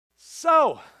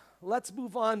So, let's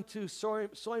move on to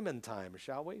sermon time,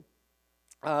 shall we?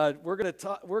 We're going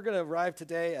to arrive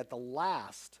today at the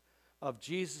last of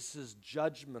Jesus'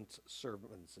 judgment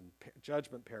sermons and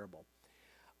judgment parable.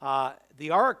 The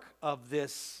arc of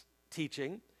this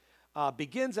teaching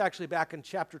begins actually back in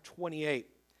chapter 28,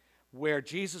 where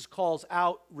Jesus calls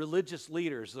out religious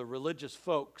leaders, the religious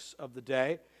folks of the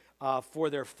day,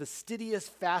 for their fastidious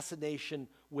fascination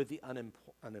with the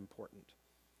unimportant.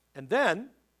 And then,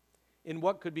 in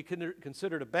what could be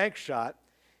considered a bank shot,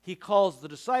 he calls the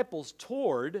disciples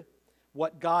toward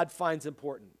what God finds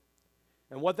important.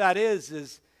 And what that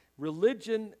is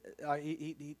religion.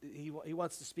 He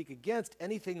wants to speak against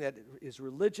anything that is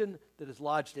religion that is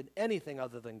lodged in anything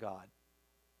other than God.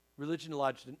 Religion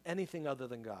lodged in anything other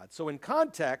than God. So in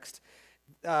context,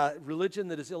 religion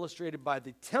that is illustrated by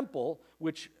the temple,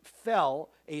 which fell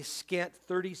a scant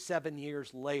 37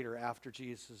 years later after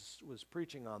Jesus was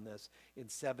preaching on this in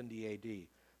 70 A.D.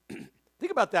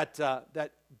 Think about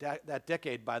that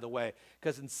decade, by the way,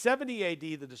 because in 70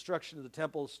 A.D., the destruction of the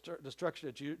temple, destruction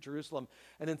of Jerusalem,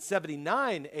 and in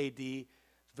 79 A.D.,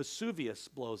 Vesuvius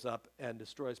blows up and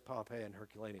destroys Pompeii and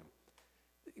Herculaneum.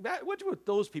 What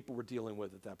those people were dealing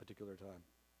with at that particular time.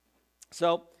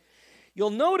 So you'll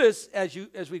notice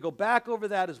as we go back over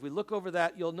that, as we look over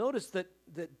that, you'll notice that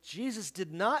Jesus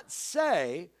did not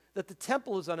say that the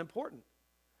temple is unimportant.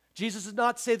 Jesus did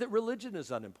not say that religion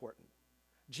is unimportant.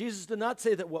 Jesus did not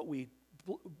say that what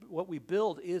we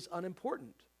build is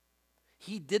unimportant.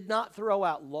 He did not throw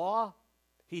out law.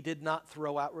 He did not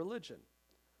throw out religion.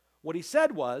 What he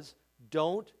said was,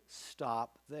 don't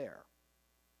stop there.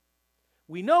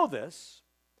 We know this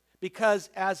because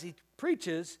as he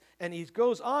preaches and he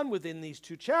goes on within these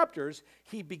two chapters,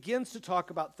 he begins to talk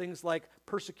about things like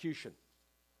persecution.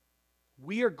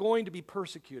 We are going to be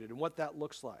persecuted and what that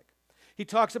looks like. He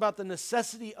talks about the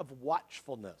necessity of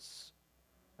watchfulness.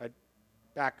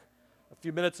 Back a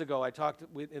few minutes ago, I talked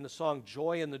in the song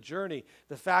Joy in the Journey,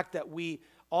 the fact that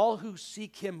all who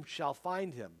seek him shall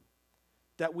find him,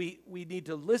 that we need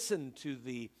to listen to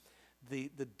the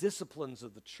disciplines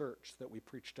of the church that we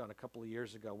preached on a couple of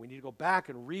years ago. We need to go back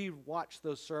and re-watch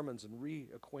those sermons and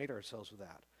reacquaint ourselves with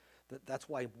that. That's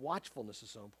why watchfulness is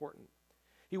so important.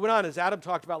 He went on, as Adam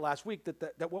talked about last week,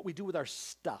 that what we do with our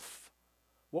stuff,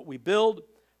 what we build,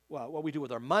 what we do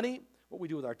with our money, what we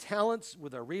do with our talents,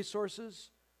 with our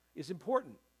resources, is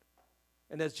important.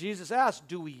 And as Jesus asked,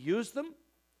 do we use them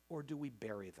or do we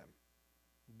bury them?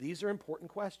 These are important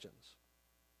questions.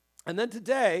 And then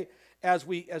today, as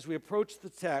we approach the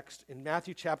text in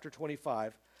Matthew chapter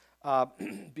 25,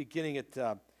 beginning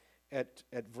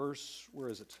at verse, where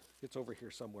is it? It's over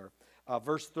here somewhere.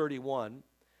 Verse 31.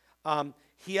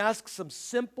 He asks some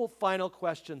simple final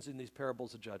questions in these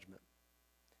parables of judgment.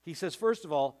 He says, first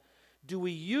of all, do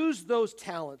we use those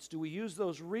talents, do we use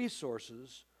those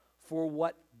resources for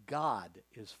what God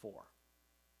is for?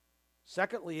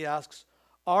 Secondly, he asks,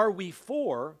 are we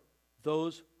for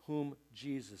those whom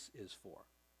Jesus is for?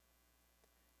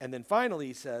 And then finally,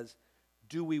 he says,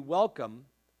 do we welcome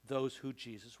those who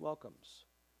Jesus welcomes?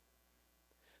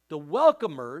 The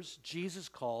welcomers, Jesus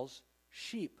calls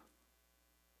sheep.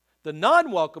 The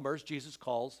non-welcomers, Jesus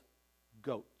calls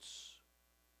goats.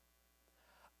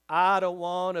 I don't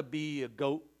want to be a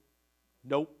goat.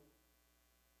 Nope.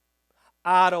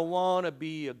 I don't want to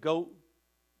be a goat.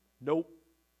 Nope.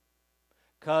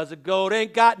 'Cause a goat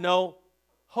ain't got no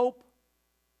hope.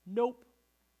 Nope.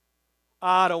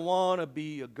 I don't want to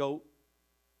be a goat.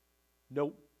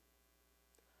 Nope.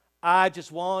 I just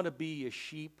want to be a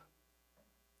sheep.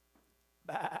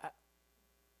 Bah.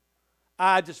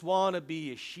 I just want to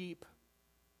be a sheep.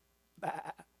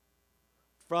 Bah.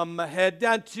 From my head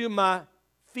down to my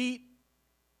feet.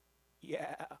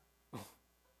 Yeah.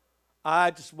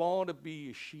 I just want to be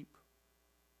a sheep.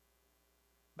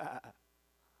 Bah.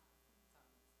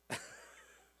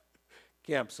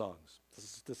 Camp songs.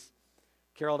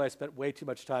 Carol and I spent way too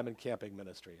much time in camping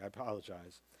ministry. I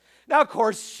apologize. Now, of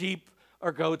course, sheep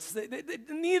or goats,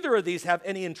 neither of these have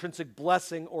any intrinsic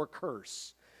blessing or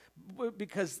curse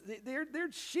because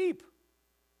they're sheep.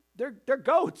 They're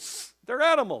goats. They're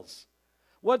animals.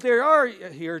 What they are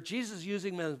here, Jesus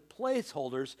using them as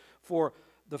placeholders for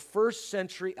the first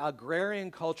century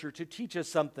agrarian culture to teach us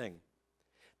something.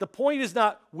 The point is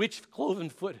not which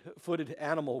cloven-footed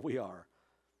animal we are.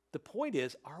 The point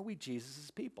is, are we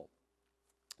Jesus' people?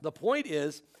 The point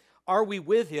is, are we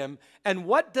with him? And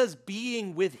what does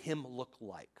being with him look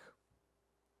like?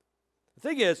 The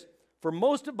thing is, for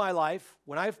most of my life,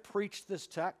 when I've preached this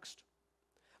text,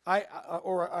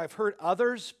 or I've heard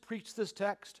others preach this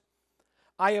text,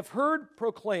 I have heard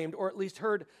proclaimed, or at least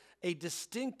heard a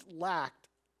distinct lack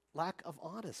lack of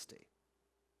honesty.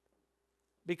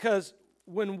 Because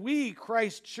when we,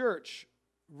 Christ Church,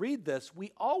 read this,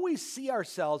 we always see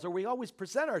ourselves, or we always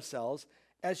present ourselves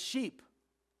as sheep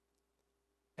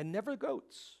and never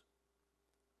goats.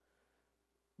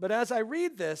 But as I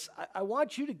read this, I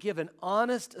want you to give an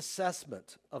honest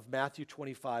assessment of Matthew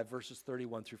 25, verses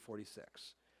 31 through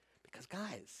 46. Because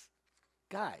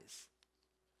guys,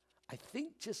 I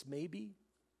think just maybe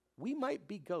we might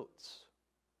be goats.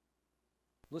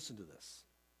 Listen to this.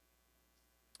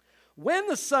 When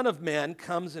the Son of Man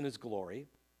comes in his glory,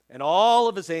 and all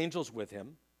of his angels with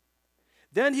him,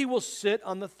 then he will sit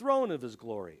on the throne of his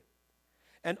glory.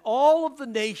 And all of the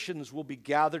nations will be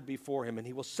gathered before him, and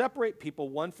he will separate people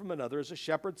one from another as a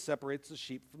shepherd separates the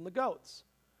sheep from the goats.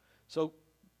 So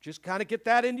just kind of get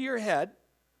that into your head.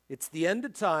 It's the end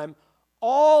of time.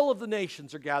 All of the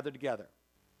nations are gathered together.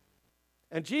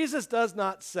 And Jesus does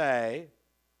not say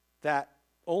that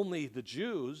only the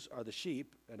Jews are the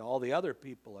sheep and all the other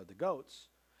people are the goats.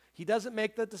 He doesn't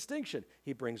make that distinction.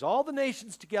 He brings all the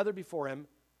nations together before him,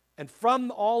 and from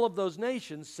all of those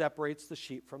nations separates the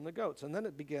sheep from the goats. And then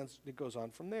it goes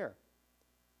on from there.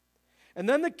 And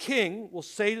then the king will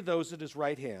say to those at his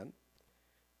right hand,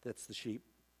 that's the sheep,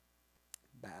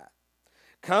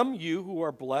 come you who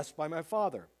are blessed by my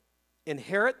Father,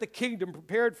 inherit the kingdom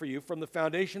prepared for you from the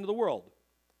foundation of the world.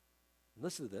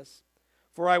 Listen to this.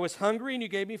 For I was hungry and you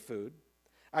gave me food.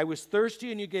 I was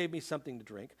thirsty and you gave me something to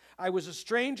drink. I was a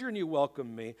stranger and you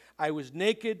welcomed me. I was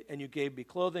naked and you gave me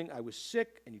clothing. I was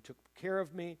sick and you took care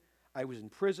of me. I was in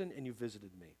prison and you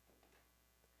visited me.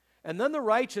 And then the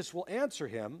righteous will answer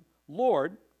him,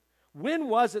 Lord, when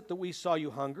was it that we saw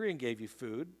you hungry and gave you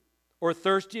food, or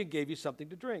thirsty and gave you something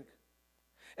to drink?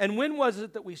 And when was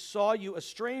it that we saw you a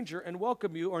stranger and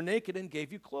welcomed you, or naked and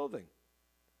gave you clothing?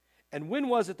 And when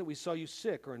was it that we saw you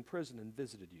sick or in prison and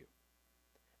visited you?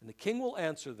 And the king will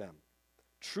answer them,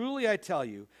 truly I tell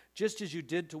you, just as you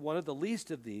did to one of the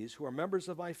least of these who are members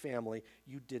of my family,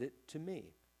 you did it to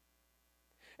me.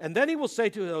 And then he will say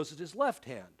to those at his left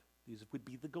hand, these would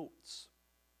be the goats,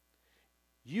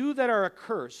 you that are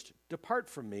accursed, depart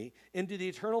from me into the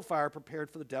eternal fire prepared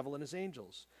for the devil and his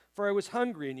angels. For I was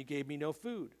hungry and you gave me no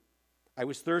food. I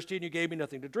was thirsty and you gave me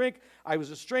nothing to drink. I was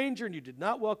a stranger and you did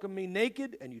not welcome me,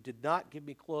 naked and you did not give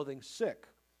me clothing, sick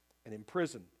and in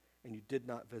prison, and you did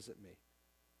not visit me.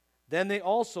 Then they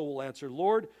also will answer,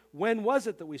 Lord, when was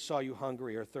it that we saw you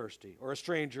hungry or thirsty, or a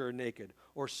stranger or naked,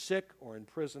 or sick or in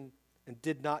prison, and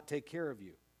did not take care of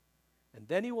you? And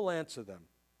then he will answer them,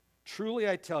 truly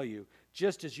I tell you,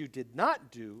 just as you did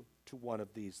not do to one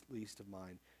of these least of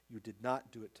mine, you did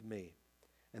not do it to me.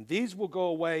 And these will go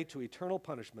away to eternal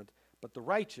punishment, but the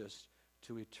righteous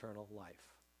to eternal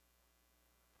life.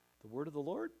 The word of the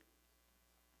Lord?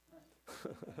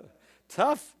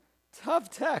 Tough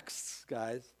texts,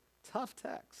 guys. Tough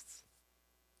texts.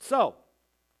 So,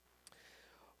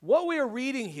 what we are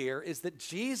reading here is that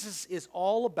Jesus is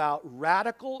all about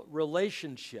radical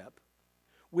relationship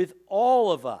with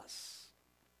all of us.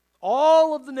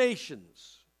 All of the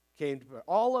nations came to,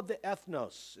 all of the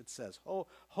ethnos, it says, ho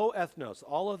ethnos,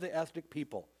 all of the ethnic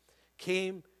people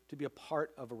came to be a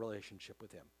part of a relationship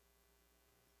with him.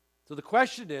 So the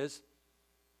question is,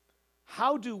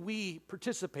 how do we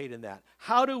participate in that?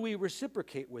 How do we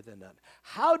reciprocate within that?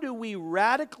 How do we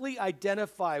radically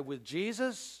identify with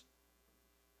Jesus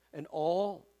and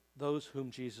all those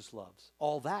whom Jesus loves?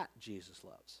 All that Jesus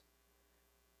loves.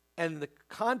 And in the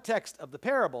context of the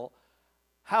parable,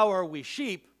 how are we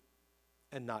sheep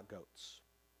and not goats?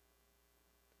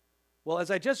 Well,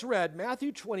 as I just read,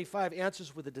 Matthew 25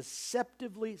 answers with a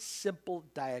deceptively simple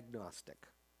diagnostic.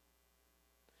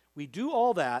 We do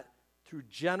all that through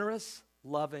generous,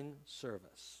 loving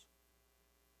service.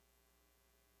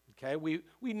 Okay,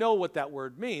 we know what that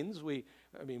word means. We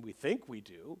think we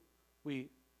do. We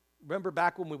remember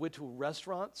back when we went to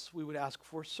restaurants, we would ask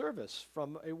for service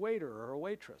from a waiter or a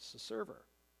waitress, a server.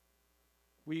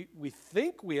 We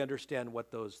think we understand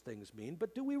what those things mean,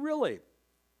 but do we really?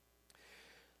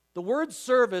 The word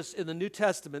service in the New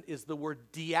Testament is the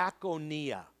word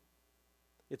diakonia.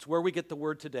 It's where we get the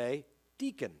word today,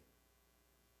 deacon.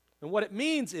 And what it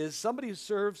means is somebody who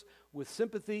serves with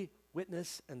sympathy,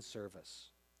 witness, and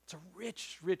service. It's a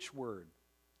rich, rich word.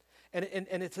 And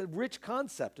it's a rich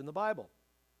concept in the Bible.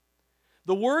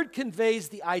 The word conveys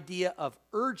the idea of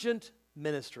urgent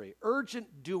ministry,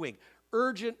 urgent doing,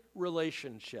 urgent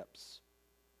relationships.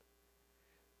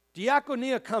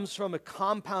 Diakonia comes from a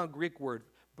compound Greek word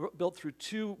built through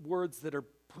two words that are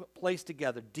placed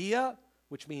together. Dia,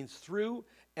 which means through,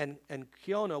 and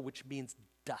kiono, which means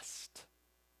dust.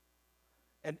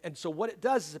 And so what it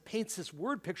does is it paints this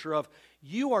word picture of,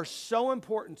 you are so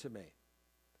important to me.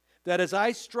 that as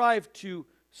I strive to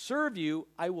serve you,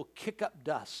 I will kick up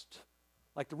dust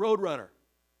like the roadrunner.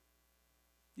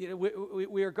 You know,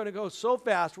 we are going to go so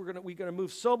fast, we're going to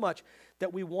move so much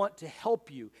that we want to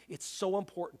help you. It's so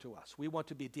important to us. We want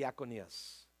to be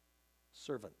diakonias,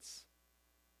 servants.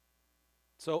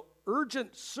 So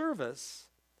urgent service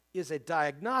is a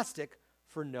diagnostic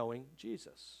for knowing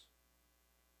Jesus.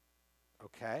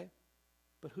 Okay?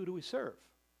 But who do we serve?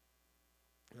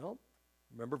 Well,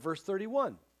 remember verse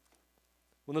 31.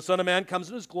 When the Son of Man comes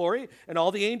in his glory, and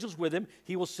all the angels with him,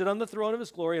 he will sit on the throne of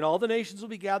his glory, and all the nations will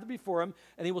be gathered before him,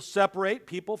 and he will separate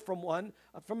people from one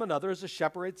from another, as a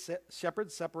shepherd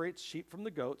separates sheep from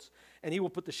the goats. And he will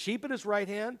put the sheep at his right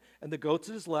hand, and the goats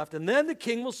at his left. And then the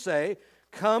king will say,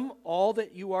 Come all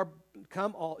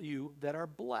you that are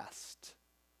blessed.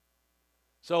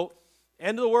 So,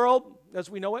 end of the world as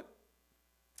we know it,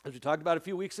 as we talked about a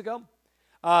few weeks ago.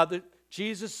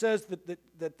 Jesus says that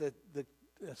the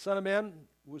Son of Man,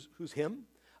 who's him,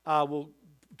 will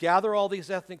gather all these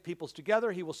ethnic peoples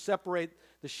together. He will separate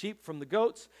the sheep from the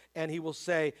goats, and he will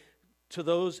say to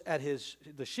those at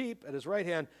the sheep at his right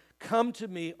hand, Come to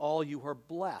me, all you who are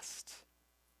blessed.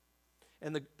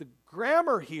 And the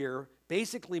grammar here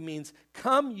basically means,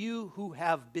 come you who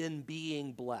have been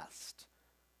being blessed.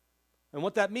 And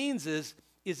what that means is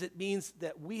it means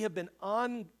that we have been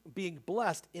being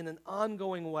blessed in an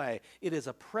ongoing way. It is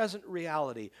a present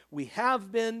reality. We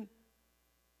have been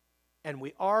and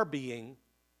we are being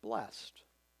blessed.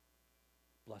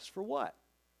 Blessed for what?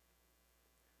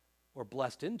 Or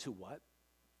blessed into what?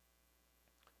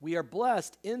 We are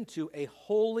blessed into a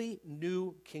holy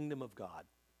new kingdom of God.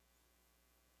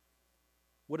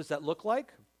 What does that look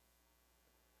like?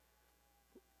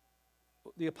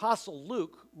 The Apostle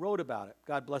Luke wrote about it.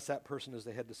 God bless that person as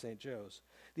they head to St. Joe's.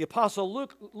 The Apostle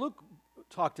Luke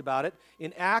talked about it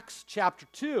in Acts chapter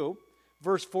 2,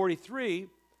 verse 43,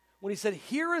 when he said,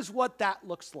 here is what that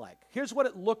looks like. Here's what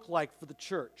it looked like for the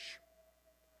church.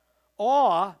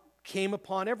 Awe came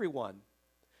upon everyone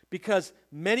because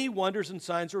many wonders and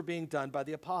signs were being done by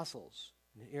the apostles.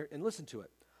 And listen to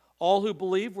it. All who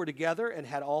believed were together and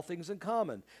had all things in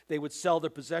common. They would sell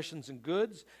their possessions and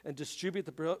goods and distribute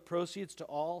the proceeds to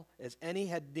all as any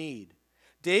had need.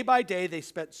 Day by day, they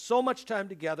spent so much time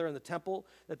together in the temple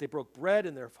that they broke bread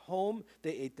in their home.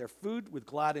 They ate their food with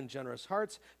glad and generous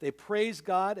hearts. They praised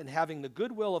God and having the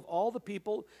goodwill of all the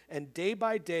people. And day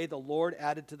by day, the Lord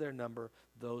added to their number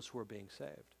those who were being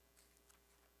saved.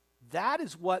 That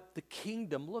is what the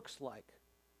kingdom looks like.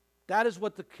 That is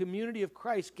what the community of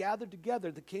Christ gathered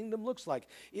together, the kingdom looks like.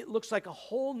 It looks like a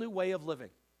whole new way of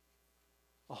living.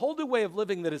 A whole new way of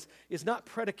living that is not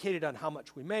predicated on how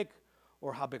much we make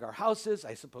or how big our house is.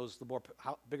 I suppose the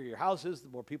bigger your house is, the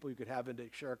more people you could have in to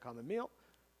share a common meal.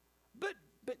 But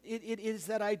it is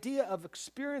that idea of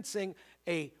experiencing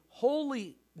a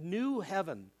holy new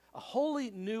heaven, a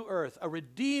holy new earth, a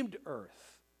redeemed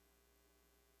earth.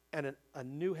 And a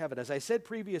new heaven. As I said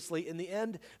previously, in the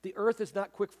end, the earth is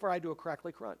not quick fried to a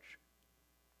crackly crunch.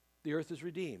 The earth is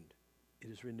redeemed. It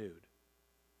is renewed.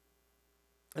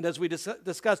 And as we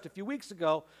discussed a few weeks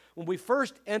ago, when we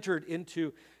first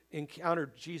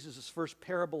encountered Jesus' first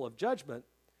parable of judgment,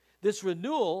 this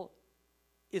renewal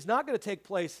is not going to take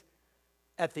place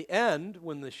at the end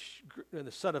when the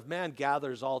Son of Man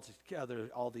gathers all together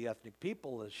all the ethnic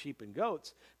people, the sheep and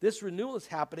goats. This renewal is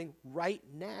happening right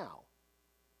now.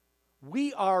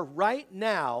 We are right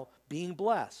now being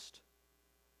blessed.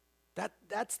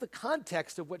 That's the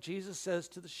context of what Jesus says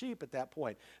to the sheep at that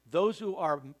point. Those who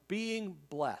are being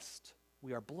blessed.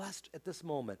 We are blessed at this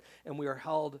moment. And we are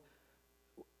held,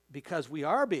 because we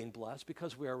are being blessed,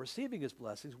 because we are receiving his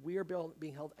blessings, we are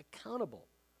being held accountable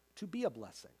to be a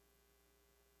blessing.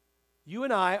 You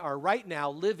and I are right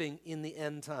now living in the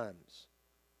end times.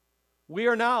 We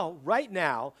are now, right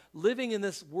now, living in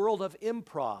this world of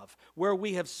improv where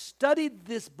we have studied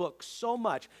this book so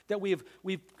much that we've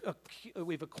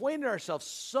acquainted ourselves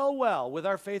so well with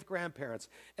our faith grandparents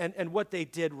and what they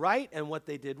did right and what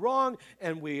they did wrong,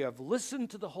 and we have listened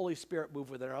to the Holy Spirit move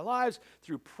within our lives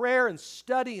through prayer and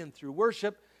study and through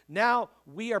worship. Now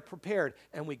we are prepared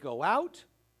and we go out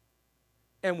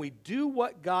and we do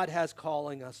what God has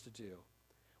calling us to do.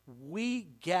 We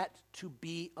get to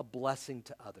be a blessing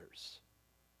to others.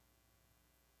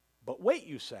 But wait,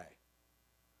 you say,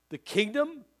 the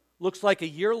kingdom looks like a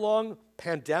year-long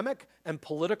pandemic and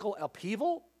political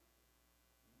upheaval?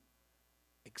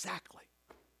 Exactly.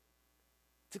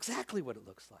 It's exactly what it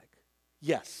looks like.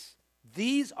 Yes,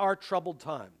 these are troubled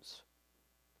times.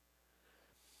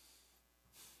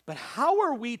 But how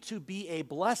are we to be a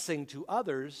blessing to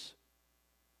others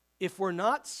if we're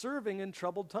not serving in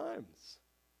troubled times?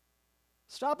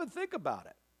 Stop and think about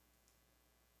it.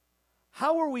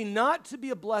 How are we not to be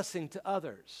a blessing to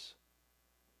others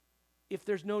if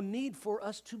there's no need for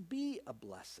us to be a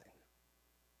blessing?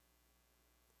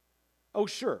 Oh,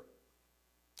 sure,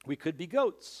 we could be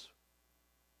goats.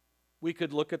 We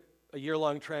could look at a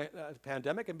year-long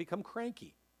pandemic and become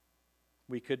cranky.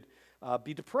 We could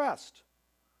be depressed.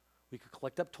 We could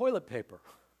collect up toilet paper.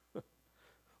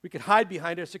 We could hide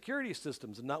behind our security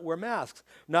systems and not wear masks,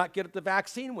 not get the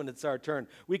vaccine when it's our turn.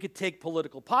 We could take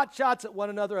political pot shots at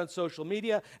one another on social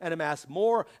media and amass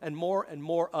more and more and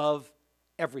more of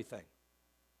everything.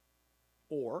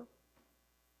 Or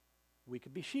we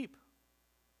could be sheep,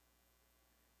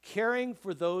 caring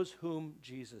for those whom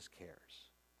Jesus cares.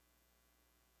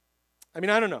 I mean,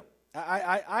 I don't know.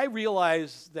 I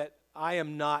realize that I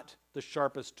am not the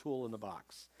sharpest tool in the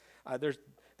box.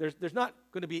 There's not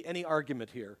going to be any argument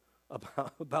here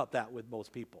about that with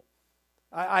most people.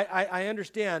 I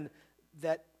understand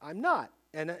that I'm not,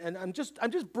 and I'm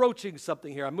just broaching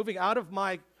something here. I'm moving out of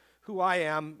my who I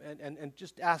am and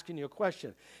just asking you a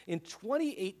question. In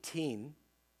 2018,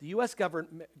 the U.S.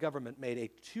 government made a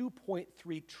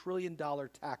 $2.3 trillion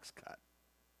tax cut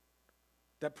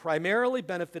that primarily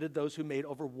benefited those who made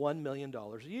over $1 million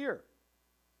a year.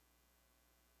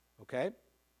 Okay?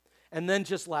 And then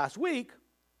just last week,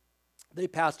 they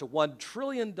passed a $1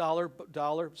 trillion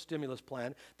stimulus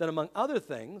plan that, among other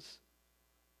things,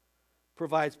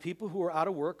 provides people who are out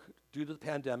of work due to the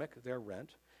pandemic their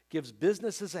rent, gives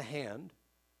businesses a hand,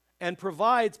 and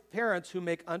provides parents who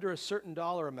make under a certain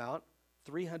dollar amount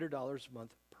 $300 a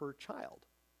month per child.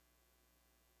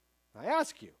 I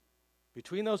ask you,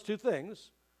 between those two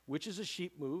things, which is a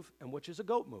sheep move and which is a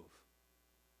goat move?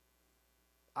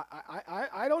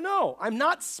 I don't know. I'm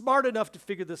not smart enough to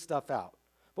figure this stuff out.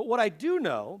 But what I do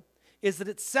know is that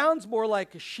it sounds more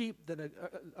like a sheep than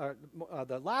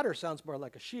the latter sounds more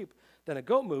like a sheep than a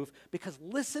goat move, because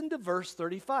listen to verse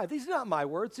 35. These are not my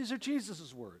words. These are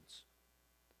Jesus' words.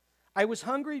 I was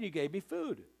hungry and you gave me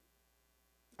food.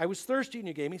 I was thirsty and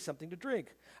you gave me something to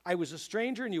drink. I was a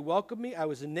stranger and you welcomed me. I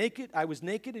was naked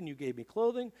and you gave me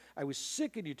clothing. I was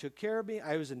sick and you took care of me.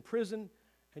 I was in prison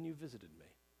and you visited me.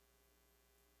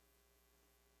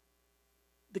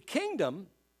 The kingdom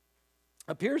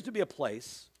appears to be a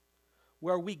place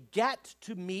where we get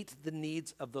to meet the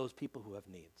needs of those people who have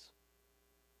needs.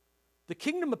 The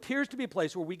kingdom appears to be a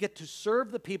place where we get to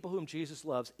serve the people whom Jesus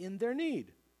loves in their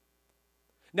need.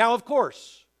 Now, of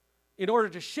course, in order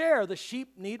to share, the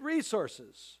sheep need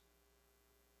resources.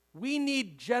 We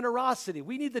need generosity.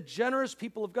 We need the generous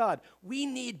people of God. We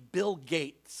need Bill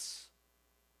Gates,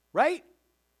 right?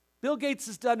 Bill Gates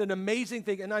has done an amazing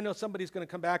thing, and I know somebody's going to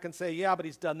come back and say, yeah, but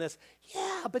he's done this.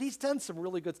 Yeah, but he's done some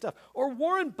really good stuff. Or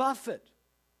Warren Buffett.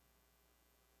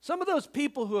 Some of those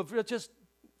people who have just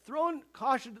thrown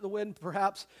caution to the wind,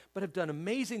 perhaps, but have done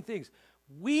amazing things.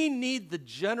 We need the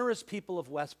generous people of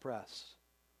West Press.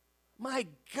 My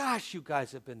gosh, you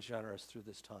guys have been generous through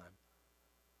this time.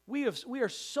 We are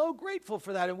so grateful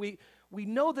for that, and we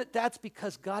know that that's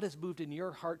because God has moved in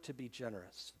your heart to be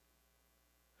generous.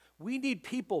 We need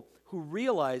people who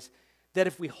realize that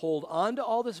if we hold on to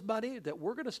all this money, that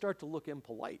we're going to start to look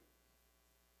impolite.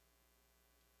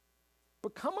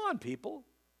 But come on, people.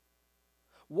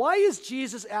 Why is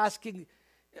Jesus asking,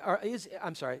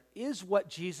 is what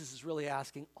Jesus is really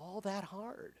asking all that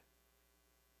hard?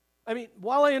 I mean,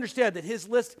 while I understand that his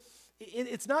list,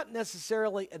 it's not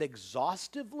necessarily an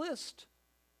exhaustive list,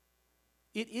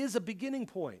 it is a beginning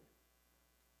point.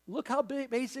 Look how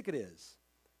basic it is.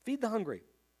 Feed the hungry.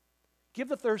 Give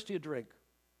the thirsty a drink.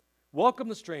 Welcome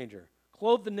the stranger.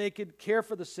 Clothe the naked. Care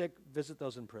for the sick. Visit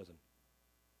those in prison.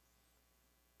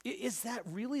 Is that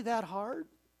really that hard?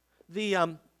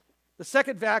 The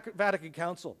Second Vatican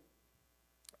Council,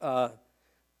 I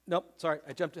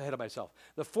jumped ahead of myself.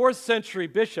 The 4th century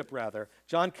bishop,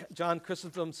 John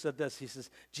Chrysostom said this. He says,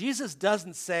 Jesus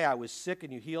doesn't say I was sick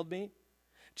and you healed me.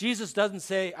 Jesus doesn't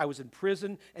say I was in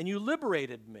prison and you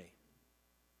liberated me.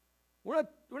 We're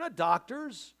not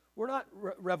doctors. We're not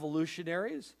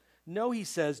revolutionaries. No, he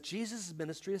says, Jesus'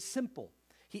 ministry is simple.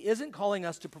 He isn't calling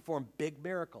us to perform big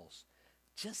miracles,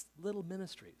 just little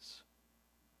ministries,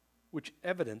 which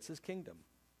evidence his kingdom.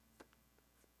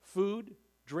 Food,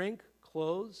 drink,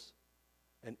 clothes,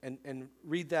 and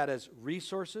read that as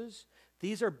resources.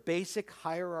 These are basic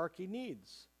hierarchy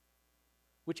needs,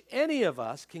 which any of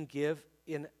us can give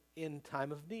in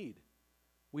time of need.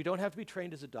 We don't have to be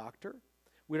trained as a doctor.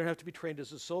 We don't have to be trained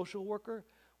as a social worker.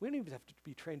 We don't even have to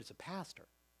be trained as a pastor.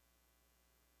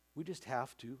 We just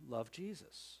have to love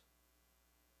Jesus.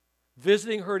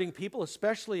 Visiting hurting people,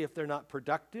 especially if they're not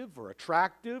productive or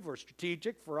attractive or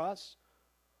strategic for us,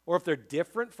 or if they're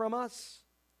different from us.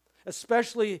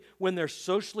 especially when they're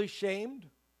socially shamed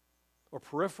or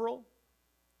peripheral,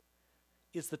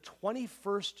 is the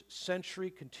 21st century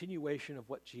continuation of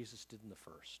what Jesus did in the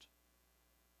first.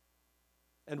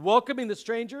 And welcoming the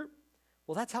stranger,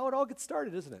 well, that's how it all gets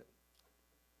started, isn't it?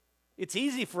 It's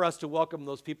easy for us to welcome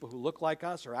those people who look like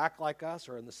us or act like us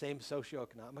or in the same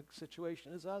socioeconomic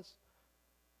situation as us.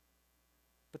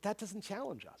 But that doesn't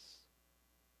challenge us.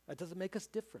 That doesn't make us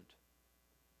different.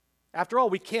 After all,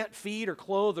 we can't feed or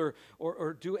clothe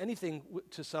or do anything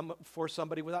for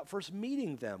somebody without first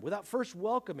meeting them, without first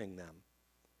welcoming them.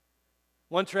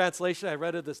 One translation I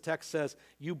read of this text says,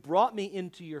 "You brought me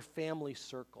into your family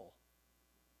circle.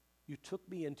 You took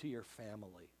me into your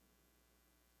family."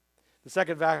 The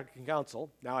Second Vatican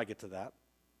Council, now I get to that,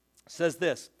 says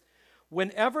this: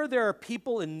 "Whenever there are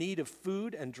people in need of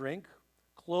food and drink,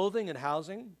 clothing and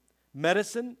housing,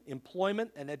 medicine,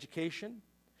 employment and education,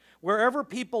 wherever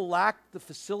people lack the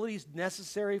facilities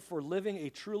necessary for living a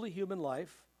truly human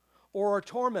life, or are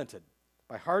tormented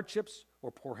by hardships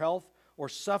or poor health, or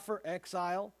suffer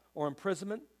exile or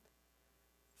imprisonment,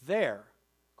 there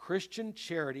Christian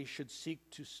charity should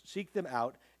seek them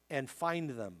out and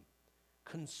find them,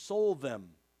 console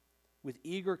them with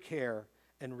eager care,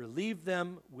 and relieve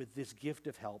them with this gift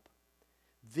of help.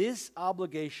 This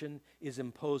obligation is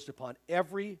imposed upon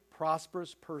every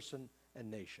prosperous person and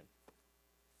nation."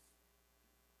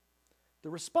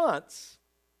 The response,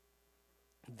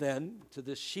 then, to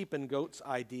this sheep and goats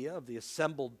idea of the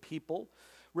assembled people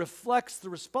reflects the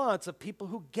response of people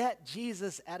who get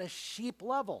Jesus at a sheep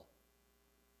level.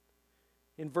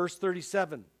 In verse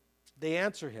 37, they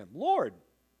answer him, "Lord,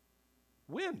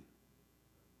 when?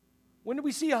 When did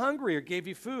we see you hungry or gave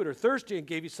you food, or thirsty and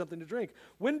gave you something to drink?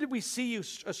 When did we see you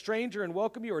a stranger and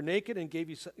welcome you, or naked and gave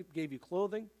you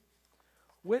clothing?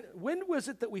 When was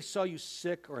it that we saw you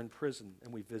sick or in prison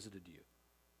and we visited you?"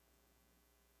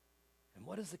 And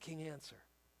what does the king answer?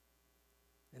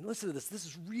 And listen to this. This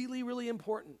is really, really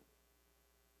important.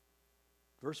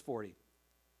 Verse 40.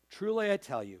 "Truly I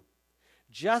tell you,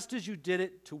 just as you did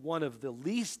it to one of the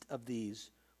least of these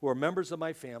who are members of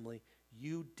my family,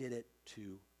 you did it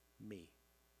to me."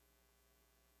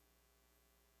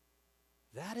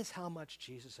 That is how much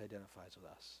Jesus identifies with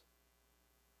us.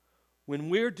 When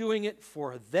we're doing it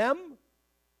for them,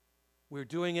 we're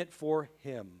doing it for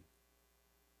him.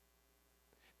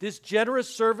 This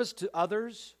generous service to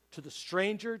others, to the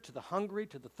stranger, to the hungry,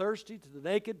 to the thirsty, to the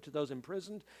naked, to those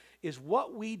imprisoned, is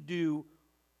what we do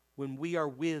when we are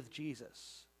with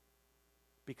Jesus.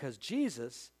 Because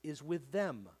Jesus is with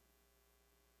them.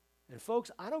 And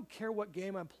folks, I don't care what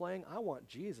game I'm playing, I want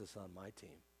Jesus on my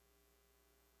team.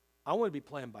 I want to be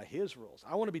playing by his rules.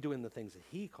 I want to be doing the things that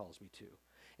he calls me to.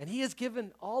 And he has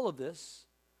given all of this,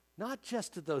 not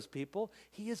just to those people,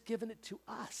 he has given it to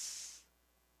us.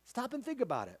 Stop and think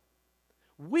about it.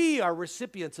 We are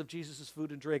recipients of Jesus'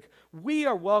 food and drink. We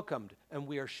are welcomed and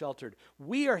we are sheltered.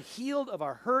 We are healed of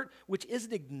our hurt, which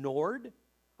isn't ignored.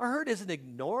 Our hurt isn't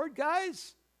ignored,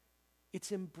 guys.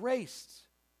 It's embraced.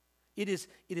 It is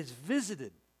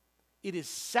visited. It is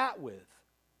sat with.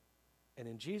 And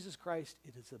in Jesus Christ,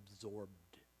 it is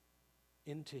absorbed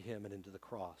into him and into the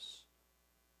cross.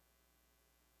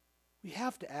 We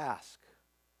have to ask,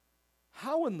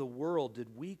 how in the world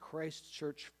did we, Christ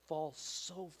Church, fall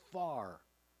so far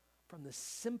from the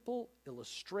simple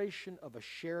illustration of a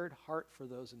shared heart for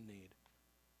those in need?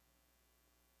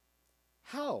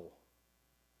 How?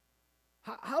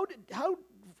 How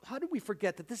did we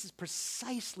forget that this is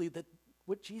precisely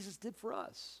what Jesus did for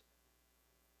us?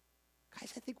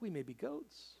 Guys, I think we may be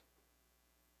goats.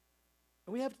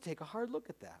 And we have to take a hard look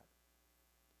at that.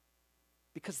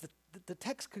 Because the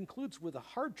text concludes with a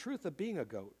hard truth of being a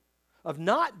goat, of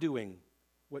not doing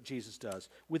what Jesus does,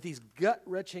 with these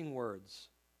gut-wrenching words.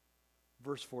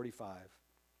 Verse 45.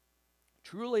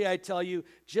 "Truly I tell you,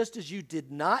 just as you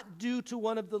did not do to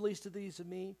one of the least of these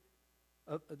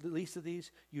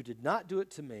you did not do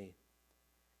it to me.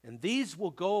 And these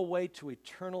will go away to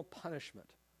eternal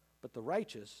punishment, but the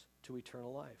righteous to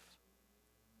eternal life."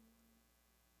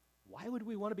 Why would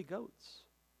we want to be goats?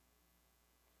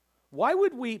 Why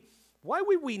would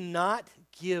we not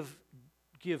give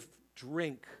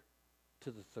drink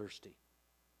to the thirsty?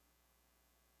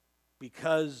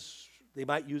 Because they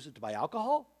might use it to buy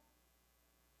alcohol?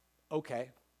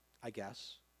 Okay, I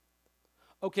guess.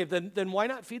 Okay, then why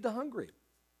not feed the hungry?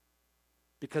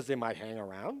 Because they might hang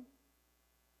around?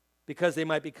 Because they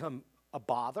might become a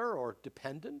bother or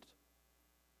dependent?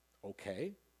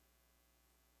 Okay.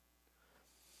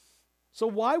 So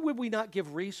why would we not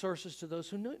give resources to those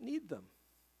who need them?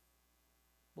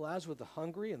 Well, as with the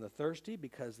hungry and the thirsty,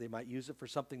 because they might use it for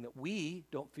something that we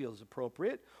don't feel is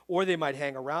appropriate, or they might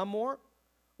hang around more,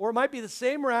 or it might be the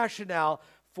same rationale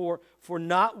for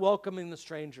not welcoming the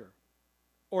stranger,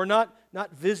 or not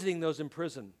visiting those in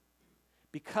prison,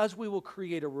 because we will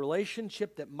create a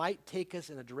relationship that might take us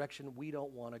in a direction we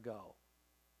don't want to go.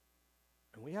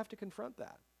 And we have to confront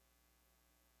that.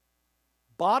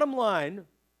 Bottom line,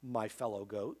 my fellow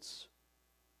goats,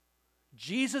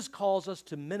 Jesus calls us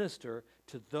to minister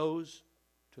to those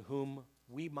to whom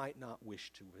we might not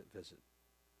wish to visit.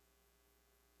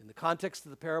 In the context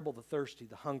of the parable, the thirsty,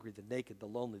 the hungry, the naked, the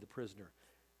lonely, the prisoner,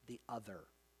 the other.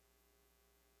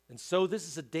 And so this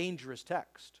is a dangerous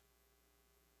text.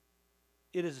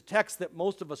 It is a text that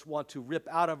most of us want to rip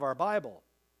out of our Bible.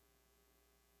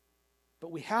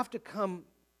 But we have to come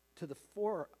to the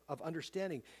fore of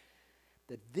understanding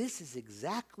that this is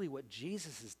exactly what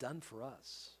Jesus has done for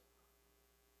us.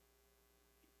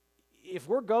 If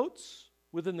we're goats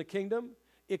within the kingdom,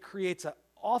 it creates an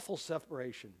awful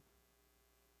separation,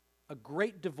 a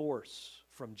great divorce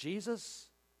from Jesus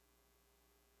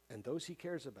and those he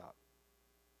cares about.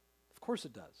 Of course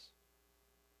it does.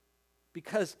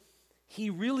 Because he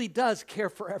really does care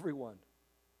for everyone.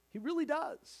 He really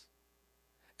does.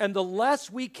 And the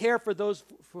less we care for those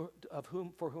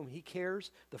for whom he cares,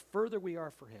 the further we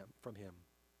are from him.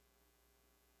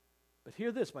 But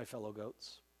hear this, my fellow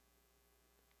goats.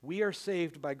 We are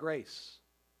saved by grace,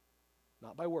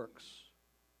 not by works.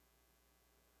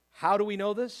 How do we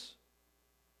know this?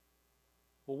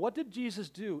 Well, what did Jesus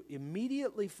do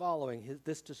immediately following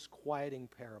this disquieting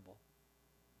parable?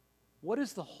 What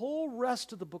is the whole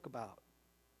rest of the book about?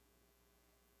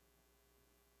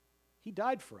 He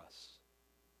died for us.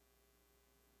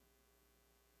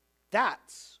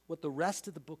 That's what the rest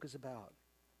of the book is about.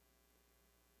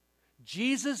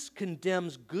 Jesus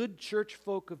condemns good church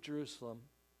folk of Jerusalem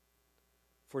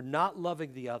for not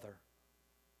loving the other.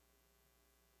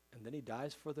 And then he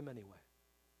dies for them anyway.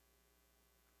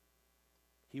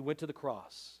 He went to the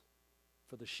cross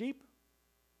for the sheep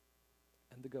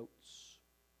and the goats.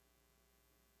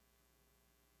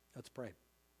 Let's pray.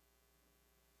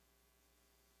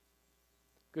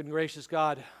 Good and gracious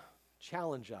God,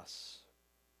 challenge us,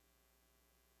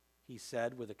 he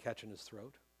said with a catch in his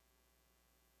throat.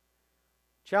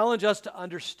 Challenge us to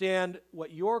understand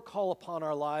what your call upon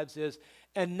our lives is,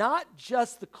 and not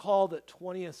just the call that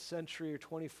 20th century or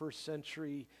 21st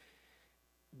century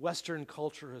Western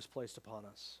culture has placed upon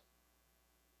us.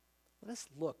 Let us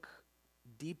look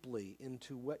deeply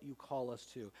into what you call us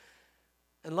to.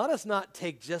 And let us not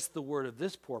take just the word of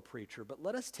this poor preacher, but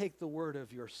let us take the word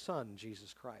of your Son,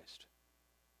 Jesus Christ,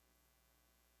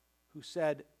 who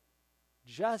said,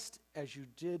 just as you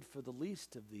did for the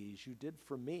least of these, you did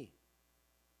for me.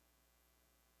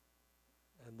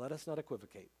 And let us not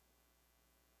equivocate.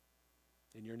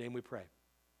 In your name we pray.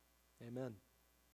 Amen.